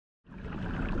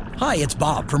Hi, it's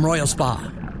Bob from Royal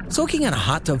Spa. Soaking in a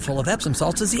hot tub full of Epsom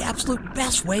salts is the absolute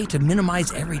best way to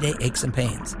minimize everyday aches and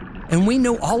pains. And we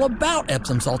know all about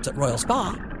Epsom salts at Royal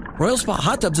Spa. Royal Spa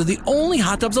hot tubs are the only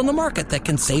hot tubs on the market that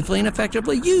can safely and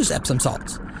effectively use Epsom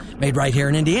salts. Made right here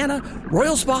in Indiana,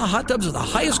 Royal Spa hot tubs are the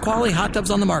highest quality hot tubs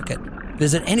on the market.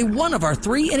 Visit any one of our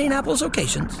 3 Indianapolis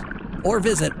locations or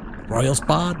visit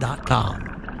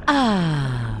royalspa.com.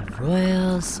 Ah,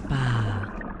 Royal Spa.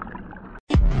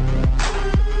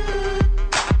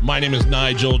 My name is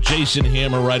Nigel. Jason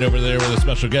Hammer right over there with a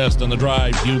special guest on the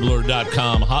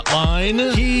drivebugler.com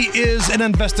hotline. He is an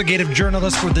investigative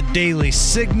journalist for the Daily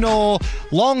Signal,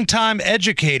 longtime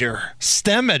educator,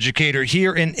 STEM educator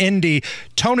here in Indy.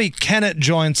 Tony Kinnett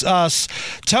joins us.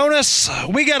 Tonis,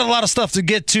 we got a lot of stuff to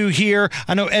get to here.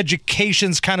 I know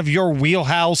education's kind of your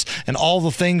wheelhouse and all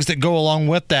the things that go along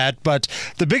with that, but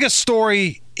the biggest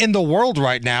story in the world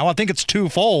right now, I think it's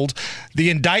twofold: the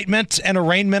indictment and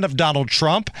arraignment of Donald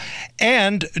Trump,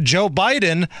 and Joe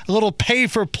Biden, a little pay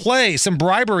for play, some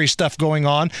bribery stuff going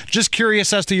on. Just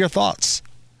curious as to your thoughts.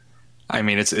 I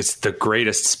mean, it's the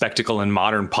greatest spectacle in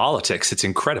modern politics. It's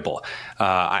incredible.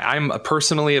 I'm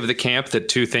personally of the camp that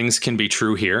two things can be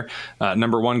true here.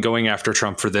 Number one, going after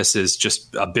Trump for this is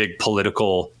just a big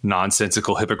political,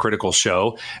 nonsensical, hypocritical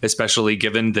show, especially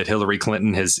given that Hillary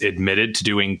Clinton has admitted to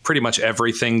doing pretty much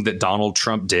everything that Donald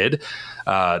Trump did,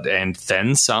 and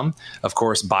then some. Of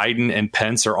course, Biden and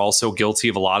Pence are also guilty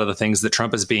of a lot of the things that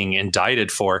Trump is being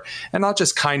indicted for, and not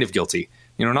just kind of guilty.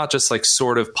 You know, not just like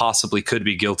sort of possibly could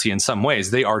be guilty in some ways.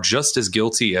 They are just as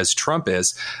guilty as Trump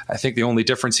is. I think the only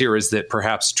difference here is that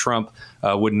perhaps Trump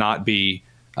would not be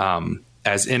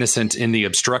as innocent in the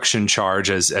obstruction charge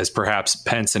as perhaps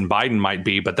Pence and Biden might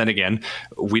be. But then again,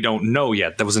 we don't know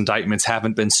yet. Those indictments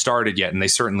haven't been started yet, and they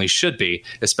certainly should be,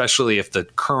 especially if the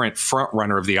current front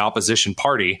runner of the opposition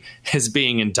party is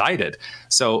being indicted.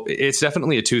 So it's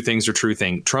definitely a two things are true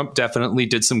thing. Trump definitely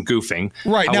did some goofing.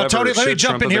 Right. Now, However, Tony, let me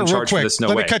jump Trump in here real quick. No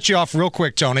let way. me cut you off real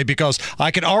quick, Tony, because I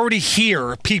can already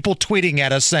hear people tweeting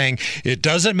at us saying it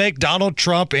doesn't make Donald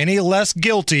Trump any less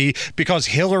guilty because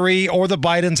Hillary or the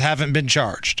Bidens haven't been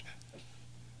charged.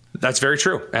 That's very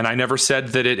true. And I never said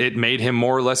that it made him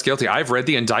more or less guilty. I've read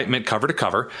the indictment cover to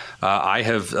cover. I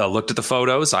have looked at the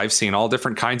photos. I've seen all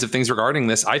different kinds of things regarding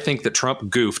this. I think that Trump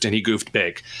goofed, and he goofed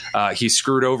big. He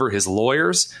screwed over his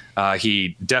lawyers.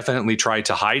 He definitely tried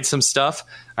to hide some stuff.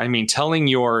 I mean, telling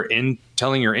your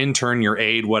intern, your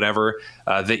aide, whatever,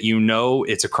 that you know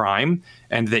it's a crime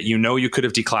and that you know you could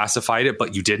have declassified it,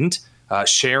 but you didn't.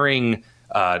 Sharing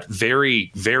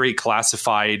very, very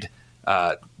classified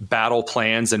battle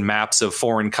plans and maps of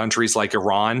foreign countries like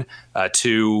Iran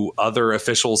to other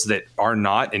officials that are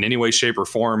not in any way, shape, or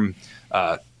form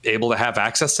able to have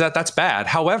access to that. That's bad.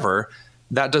 However,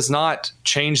 that does not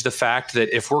change the fact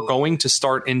that if we're going to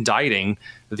start indicting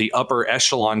the upper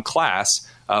echelon class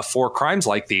for crimes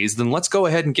like these, then let's go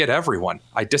ahead and get everyone.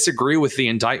 I disagree with the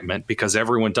indictment because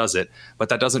everyone does it, but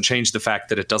that doesn't change the fact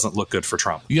that it doesn't look good for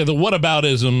Trump. Yeah, the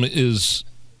whataboutism is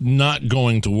not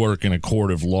going to work in a court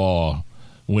of law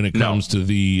when it comes to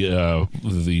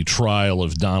the trial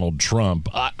of Donald Trump.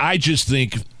 I just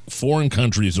think foreign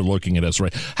countries are looking at us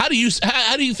right. How do you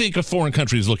think a foreign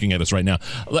country is looking at us right now?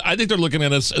 I think they're looking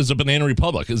at us as a banana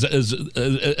republic, as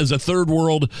a third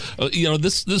world.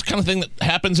 This kind of thing that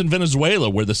happens in Venezuela,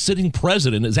 where the sitting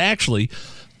president is actually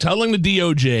telling the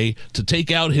DOJ to take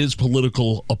out his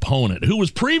political opponent, who was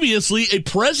previously a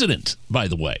president, by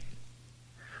the way.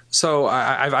 So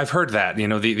I've heard that,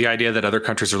 the idea that other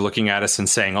countries are looking at us and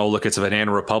saying, oh, look, it's a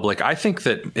banana republic. I think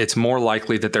that it's more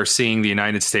likely that they're seeing the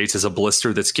United States as a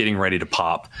blister that's getting ready to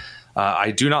pop.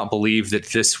 I do not believe that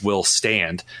this will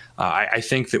stand. I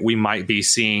think that we might be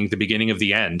seeing the beginning of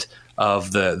the end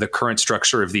of the current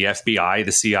structure of the FBI,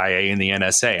 the CIA, and the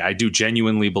NSA. I do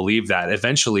genuinely believe that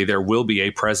eventually there will be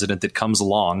a president that comes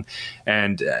along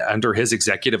and under his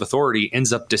executive authority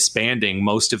ends up disbanding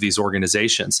most of these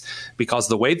organizations, because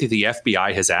the way that the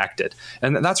FBI has acted,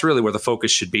 and that's really where the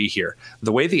focus should be here,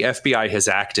 the way the FBI has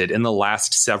acted in the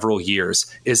last several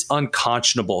years is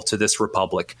unconscionable to this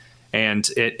republic. And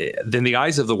in the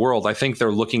eyes of the world, I think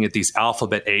they're looking at these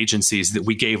alphabet agencies that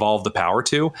we gave all of the power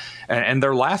to, and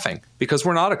they're laughing, because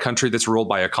we're not a country that's ruled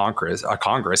by a Congress.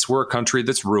 We're a country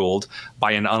that's ruled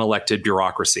by an unelected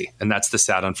bureaucracy. And that's the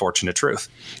sad, unfortunate truth.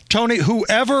 Tony,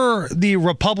 whoever the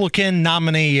Republican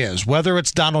nominee is, whether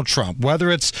it's Donald Trump, whether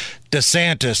it's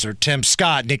DeSantis or Tim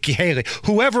Scott, Nikki Haley,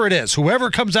 whoever it is, whoever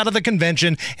comes out of the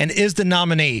convention and is the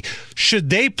nominee, should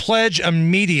they pledge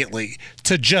immediately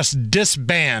to just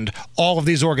disband all of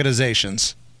these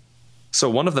organizations? So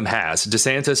one of them has.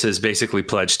 DeSantis has basically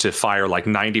pledged to fire like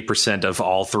 90% of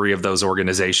all three of those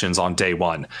organizations on day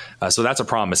one. So that's a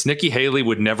promise. Nikki Haley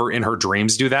would never in her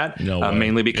dreams do that,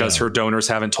 mainly because her donors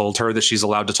haven't told her that she's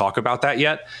allowed to talk about that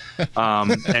yet.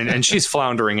 And she's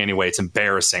floundering anyway. It's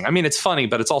embarrassing. I mean, it's funny,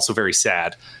 but it's also very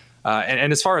sad.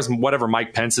 And as far as whatever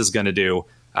Mike Pence is going to do,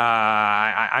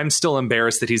 I'm still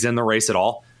embarrassed that he's in the race at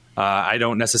all. I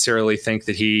don't necessarily think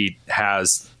that he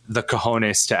has the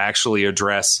cojones to actually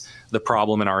address the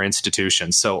problem in our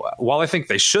institutions. So while I think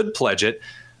they should pledge it,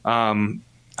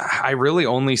 I really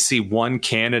only see one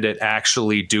candidate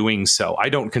actually doing so. I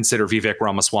don't consider Vivek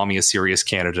Ramaswamy a serious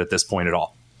candidate at this point at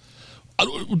all.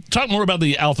 Talk more about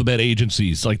the alphabet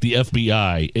agencies like the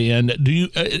FBI, and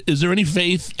is there any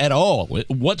faith at all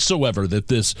whatsoever that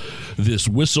this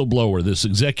whistleblower, this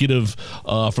executive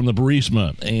from the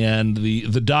Burisma, and the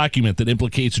document that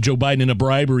implicates Joe Biden in a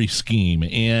bribery scheme,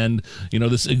 and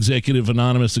this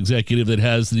anonymous executive that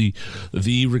has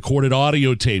the recorded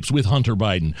audio tapes with Hunter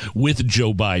Biden, with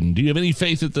Joe Biden, do you have any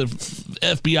faith that the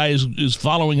FBI is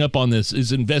following up on this,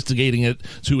 is investigating it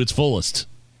to its fullest?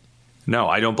 No,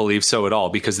 I don't believe so at all,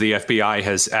 because the FBI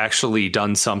has actually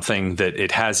done something that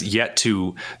it has yet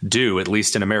to do, at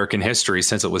least in American history,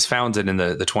 since it was founded in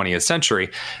the 20th century.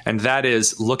 And that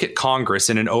is look at Congress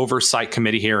in an oversight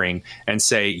committee hearing and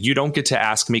say, you don't get to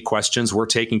ask me questions. We're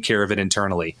taking care of it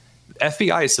internally.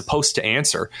 FBI is supposed to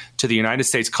answer to the United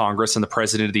States Congress and the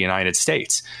President of the United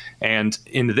States. And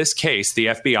in this case, the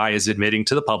FBI is admitting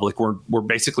to the public we're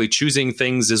basically choosing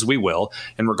things as we will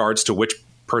in regards to which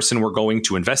person we're going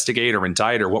to investigate or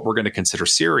indict or what we're going to consider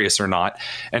serious or not.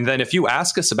 And then if you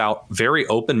ask us about very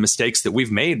open mistakes that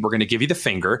we've made, we're going to give you the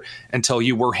finger and tell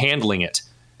you we're handling it.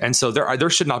 And so there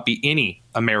should not be any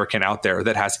American out there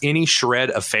that has any shred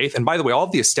of faith. And by the way, all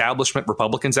of the establishment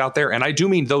Republicans out there, and I do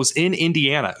mean those in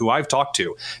Indiana who I've talked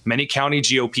to, many county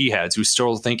GOP heads who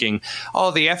still thinking,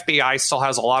 oh, the FBI still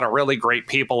has a lot of really great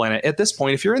people in it. At this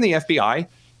point, if you're in the FBI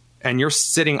and you're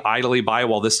sitting idly by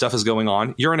while this stuff is going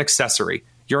on, you're an accessory.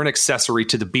 You're an accessory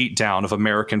to the beatdown of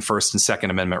American First and Second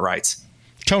Amendment rights.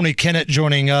 Tony Kinnett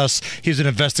joining us. He's an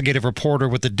investigative reporter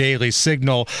with the Daily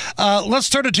Signal. Let's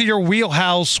turn it to your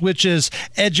wheelhouse, which is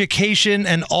education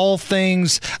and all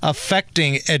things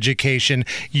affecting education.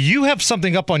 You have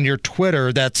something up on your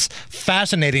Twitter that's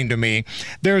fascinating to me.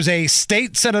 There's a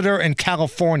state senator in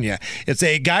California. It's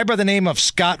a guy by the name of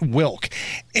Scott Wilk.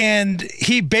 And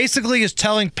he basically is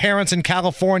telling parents in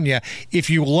California, if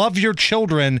you love your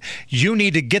children, you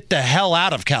need to get the hell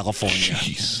out of California.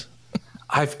 Jeez.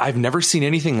 I've never seen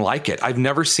anything like it. I've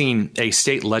never seen a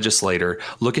state legislator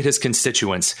look at his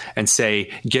constituents and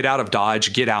say, get out of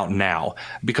Dodge, get out now.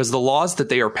 Because the laws that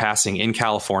they are passing in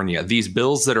California, these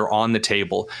bills that are on the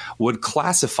table, would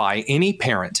classify any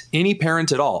parent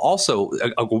at all. Also,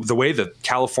 the way the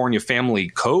California Family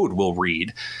Code will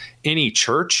read, any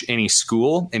church, any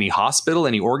school, any hospital,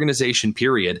 any organization,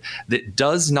 period, that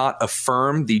does not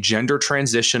affirm the gender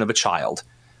transition of a child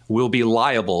will be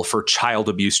liable for child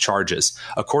abuse charges,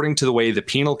 according to the way the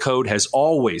penal code has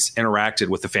always interacted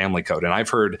with the family code. And I've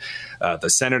heard the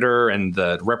senator and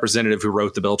the representative who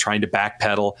wrote the bill trying to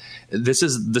backpedal. This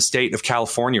is the state of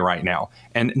California right now.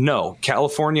 And no,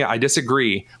 California, I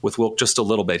disagree with Wilk just a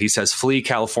little bit. He says, flee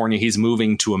California, he's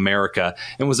moving to America.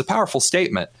 And it was a powerful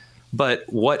statement. But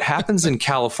what happens in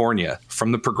California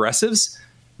from the progressives,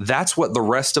 that's what the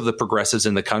rest of the progressives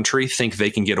in the country think they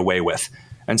can get away with.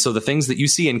 And so the things that you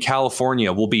see in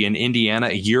California will be in Indiana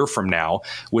a year from now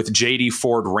with J.D.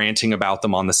 Ford ranting about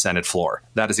them on the Senate floor.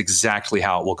 That is exactly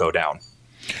how it will go down.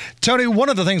 Tony, one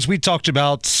of the things we talked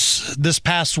about this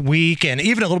past week and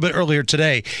even a little bit earlier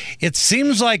today, it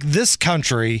seems like this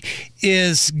country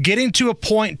is getting to a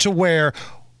point to where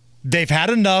they've had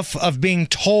enough of being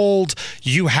told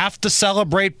you have to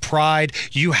celebrate pride,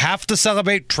 you have to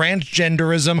celebrate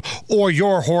transgenderism, or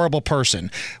you're a horrible person.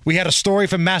 We had a story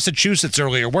from Massachusetts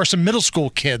earlier where some middle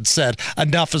school kids said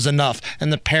enough is enough,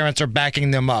 and the parents are backing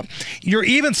them up. You're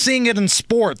even seeing it in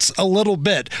sports a little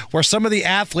bit, where some of the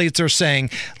athletes are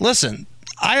saying, listen,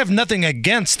 I have nothing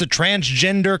against the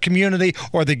transgender community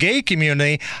or the gay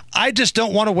community. I just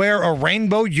don't want to wear a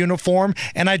rainbow uniform,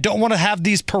 and I don't want to have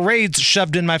these parades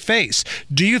shoved in my face.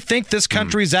 Do you think this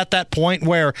country's at that point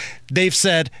where they've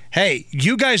said, hey,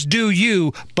 you guys do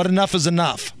you, but enough is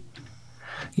enough?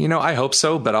 You know, I hope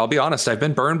so, but I'll be honest, I've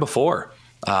been burned before.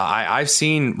 I've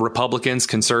seen Republicans,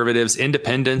 conservatives,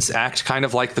 independents act kind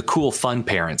of like the cool, fun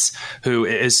parents who,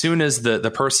 as soon as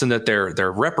the person that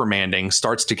they're reprimanding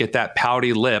starts to get that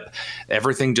pouty lip,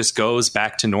 everything just goes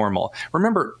back to normal.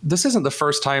 Remember, this isn't the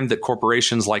first time that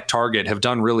corporations like Target have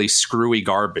done really screwy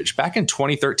garbage. Back in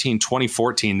 2013,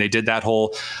 2014, they did that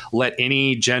whole let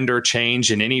any gender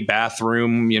change in any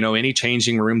bathroom, any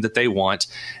changing room that they want.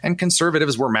 And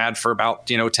conservatives were mad for about,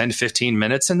 10 to 15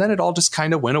 minutes. And then it all just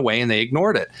kind of went away and they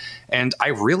ignored it. And I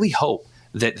really hope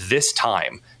that this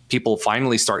time people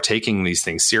finally start taking these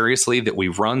things seriously, that we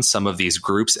run some of these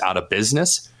groups out of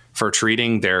business for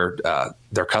treating their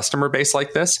customer base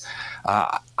like this.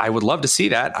 I would love to see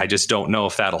that. I just don't know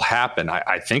if that'll happen.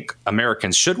 I think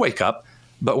Americans should wake up,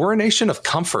 but we're a nation of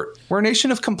comfort. We're a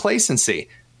nation of complacency.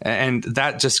 And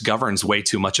that just governs way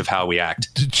too much of how we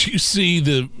act. Did you see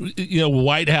the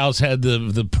White House had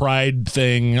the pride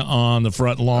thing on the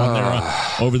front lawn there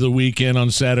over the weekend on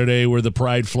Saturday, where the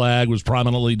pride flag was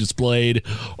prominently displayed,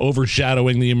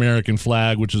 overshadowing the American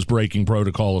flag, which is breaking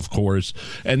protocol, of course.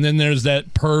 And then there's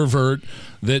that pervert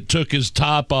that took his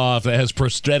top off, that has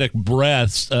prosthetic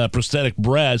breasts,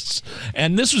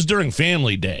 and this was during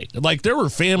Family Day. Like, there were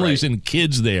families and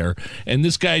kids there, and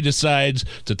this guy decides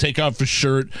to take off his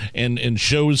shirt and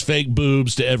show his fake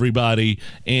boobs to everybody,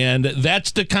 and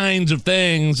that's the kinds of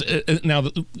things. Now,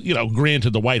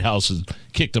 granted, the White House has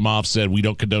kicked him off, said we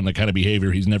don't condone that kind of behavior.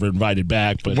 He's never invited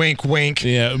back. But wink, wink.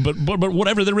 Yeah, but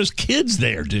whatever. There was kids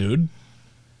there, dude.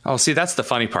 Oh, see, that's the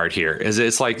funny part here is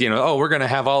it's like, we're going to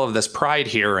have all of this pride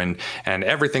here and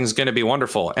everything's going to be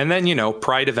wonderful. And then,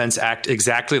 pride events act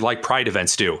exactly like pride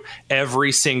events do.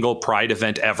 Every single pride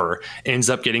event ever ends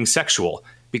up getting sexual,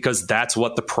 because that's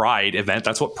what the pride event,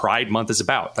 that's what Pride Month is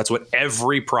about. That's what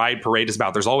every pride parade is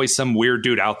about. There's always some weird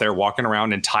dude out there walking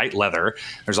around in tight leather.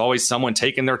 There's always someone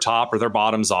taking their top or their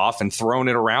bottoms off and throwing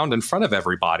it around in front of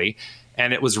everybody.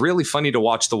 And it was really funny to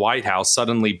watch the White House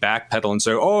suddenly backpedal and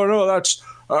say, oh, no, that's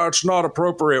not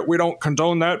appropriate. We don't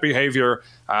condone that behavior.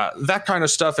 That kind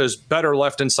of stuff is better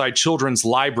left inside children's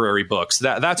library books.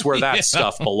 That's where that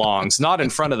stuff belongs, not in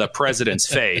front of the president's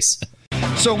face.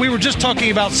 So we were just talking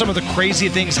about some of the crazy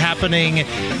things happening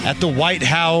at the White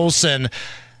House and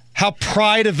how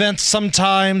pride events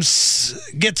sometimes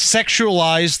get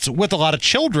sexualized with a lot of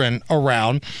children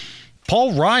around.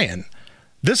 Paul Ryan,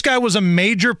 this guy was a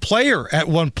major player at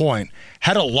one point,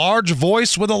 had a large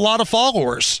voice with a lot of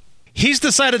followers. He's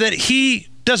decided that he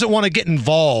doesn't want to get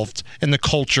involved in the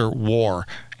culture war.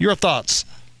 Your thoughts?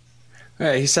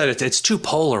 He said it's too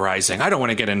polarizing. I don't want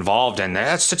to get involved in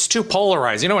that. It's too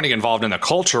polarizing. You don't want to get involved in the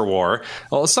culture war.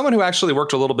 Well, as someone who actually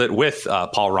worked a little bit with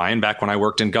Paul Ryan back when I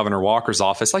worked in Governor Walker's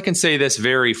office, I can say this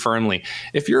very firmly.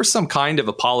 If you're some kind of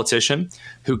a politician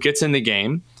who gets in the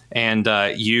game and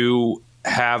you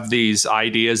have these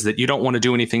ideas that you don't want to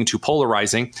do anything too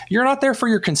polarizing, you're not there for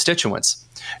your constituents.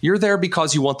 You're there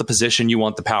because you want the position, you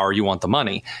want the power, you want the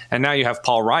money. And now you have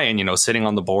Paul Ryan, sitting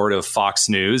on the board of Fox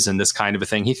News and this kind of a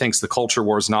thing. He thinks the culture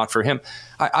war is not for him.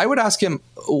 I would ask him,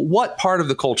 what part of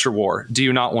the culture war do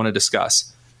you not want to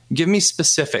discuss? Give me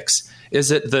specifics. Is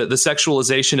it the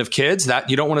sexualization of kids? That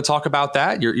you don't want to talk about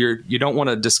that? You don't want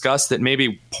to discuss that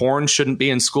maybe porn shouldn't be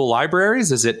in school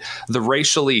libraries? Is it the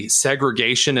racially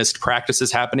segregationist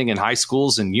practices happening in high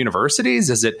schools and universities?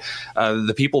 Is it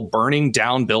the people burning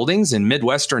down buildings in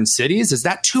Midwestern cities? Is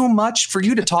that too much for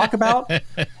you to talk about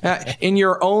in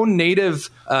your own native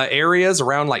areas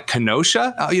around like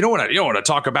Kenosha? You don't want to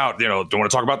talk about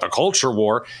the culture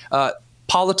war.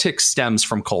 Politics stems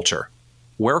from culture.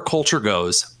 Where culture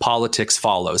goes, politics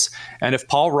follows. And if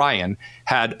Paul Ryan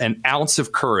had an ounce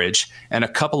of courage and a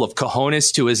couple of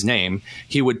cojones to his name,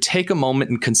 he would take a moment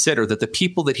and consider that the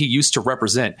people that he used to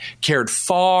represent cared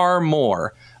far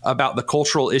more about the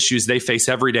cultural issues they face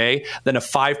every day than a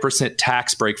 5%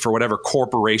 tax break for whatever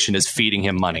corporation is feeding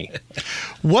him money.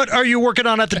 What are you working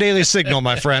on at the Daily Signal,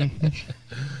 my friend?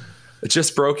 It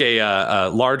just broke a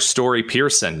large story.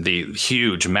 Pearson, the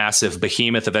huge, massive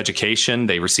behemoth of education.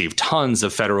 They receive tons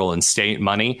of federal and state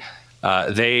money.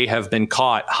 They have been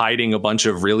caught hiding a bunch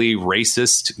of really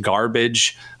racist,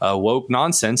 garbage, woke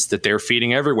nonsense that they're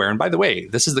feeding everywhere. And by the way,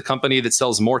 this is the company that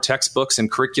sells more textbooks and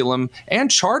curriculum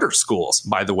and charter schools,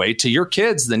 by the way, to your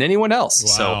kids than anyone else.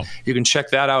 Wow. So you can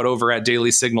check that out over at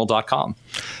dailysignal.com.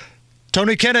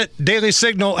 Tony Kinnett, Daily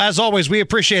Signal. As always, we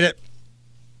appreciate it.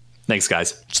 Thanks,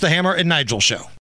 guys. It's the Hammer and Nigel Show.